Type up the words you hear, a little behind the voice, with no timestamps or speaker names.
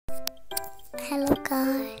Hello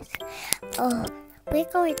guys. Oh, we're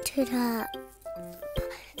going to the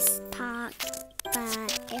park,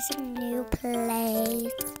 but it's a new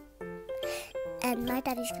place. And my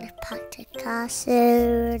daddy's gonna park the car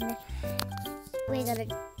soon. We're gonna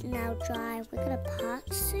now drive. We're gonna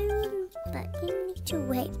park soon, but you need to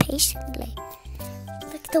wait patiently.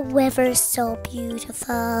 Look, the weather is so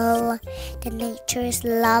beautiful. The nature is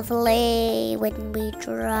lovely when we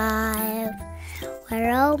drive.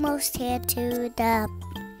 We're almost here to the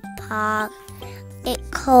park. It's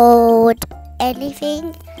called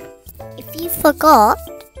anything. If you forgot,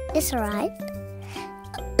 it's alright.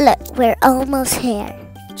 Look, we're almost here.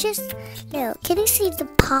 Just look, can you see the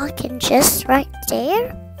parking just right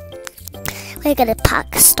there? We're gonna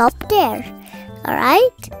park stop there.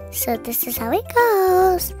 Alright? So this is how it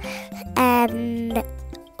goes. And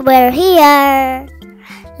we're here.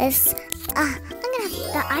 I'm gonna have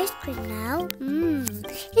the ice cream now.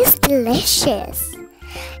 It's delicious.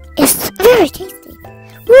 It's very tasty.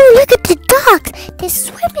 Whoa, look at the ducks. They're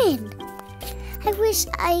swimming. I wish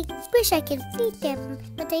I could feed them,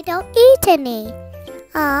 but they don't eat any.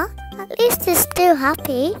 At least they're still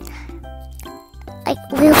happy.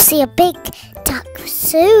 We'll see a big duck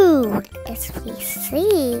soon, as we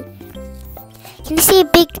see. Can you see a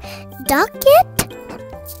big duck yet,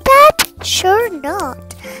 Dad? Sure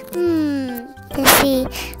not. Let's see.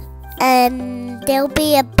 And there'll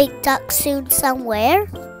be a big duck soon somewhere.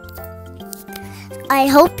 I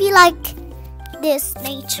hope you like this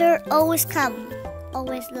nature. Always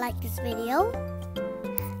like this video.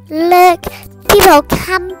 Look, people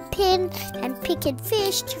camping and picking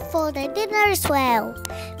fish for their dinner as well,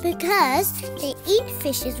 because they eat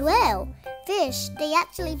fish as well.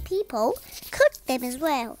 People cook them as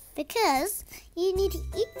well, because you need to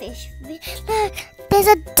eat fish. Look, there's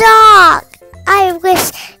a dog.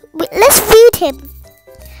 Let's feed him.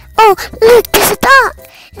 Oh, look, there's a dog.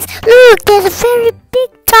 Look, there's a very big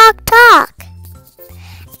dark dog.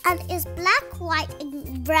 And it's black, white,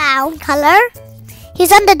 and brown color.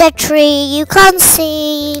 He's under the tree. You can't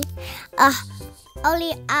see.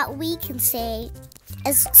 Only we can see.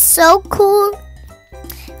 It's so cool.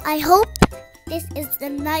 I hope this is a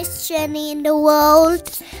nice journey in the world.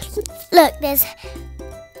 Look, there's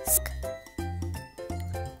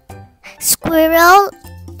squirrel.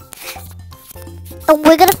 And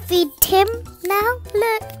we're gonna feed him now.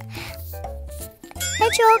 Look.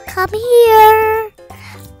 Hedgehog, come here.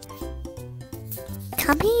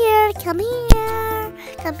 Come here, come here,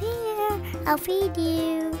 come here. I'll feed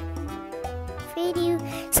you. Feed you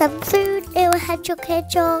some food, little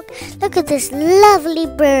hedgehog. Look at this lovely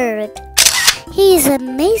bird. He's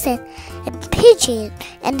amazing. A pigeon.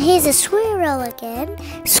 And here's a squirrel again.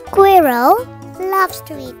 Squirrel loves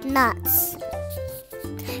to eat nuts.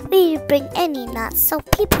 We didn't bring any nuts, so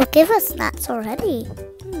people give us nuts already.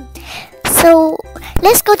 So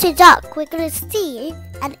let's go to duck. We're gonna see,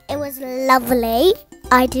 and it was lovely.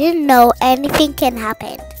 I didn't know anything can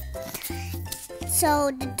happen.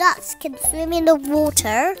 So the ducks can swim in the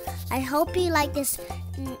water. I hope you like this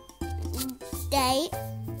day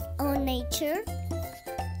on nature.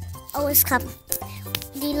 Always come.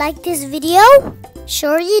 Do you like this video?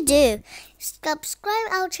 Sure you do.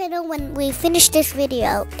 Subscribe our channel when we finish this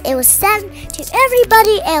video. It was sent to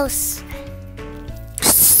everybody else.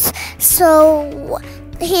 So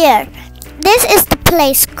here, this is the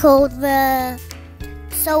place called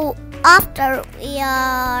So after we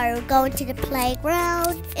are going to the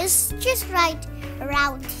playground, it's just right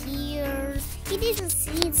around here. You didn't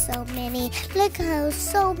see so many. Look how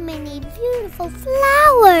so many beautiful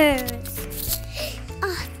flowers.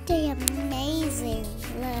 They're amazing.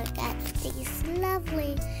 Look at these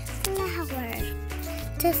lovely flowers.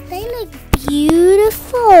 They look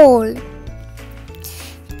beautiful.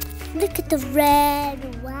 Look at the red,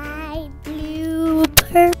 white, blue,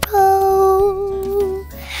 purple.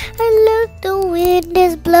 And look, the wind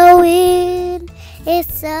is blowing.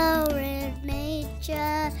 It's so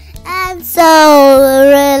nature and so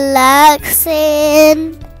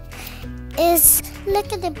relaxing.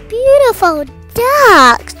 Look at the beautiful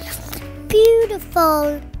ducks.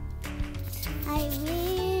 Beautiful. I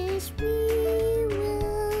wish we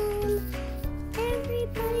will.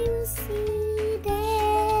 Everybody will see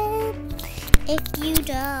them. If you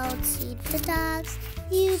don't see the ducks,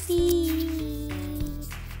 you be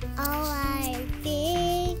all I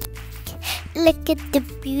think. Look at the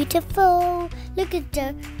beautiful. Look at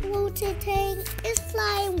the water tank. It's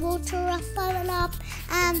flying water up and up,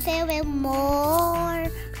 and there will more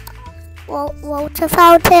water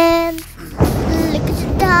fountain. Look at the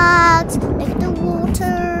ducks. Look at the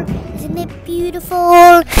water. Isn't it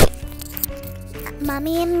beautiful?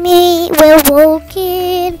 Mommy and me, we're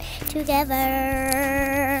walking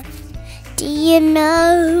together. Do you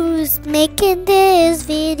know who's making this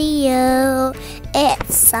video?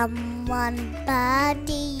 It's someone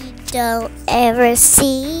buddy you don't ever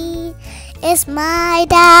see. It's my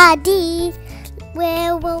daddy.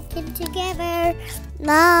 We're walking together.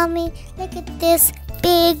 Mommy, look at this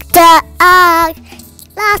big dog.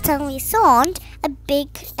 Last time we saw a big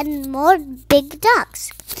and more big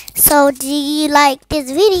dogs. So do you like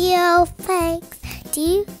this video? Thanks. Do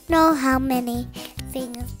you know how many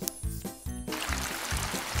things?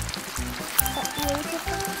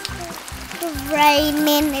 It's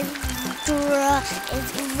raining.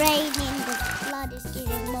 It's raining. The flood is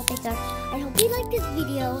getting more bigger. I hope you like this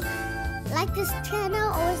video. Like this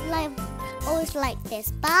channel. Always like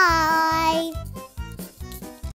this. Bye.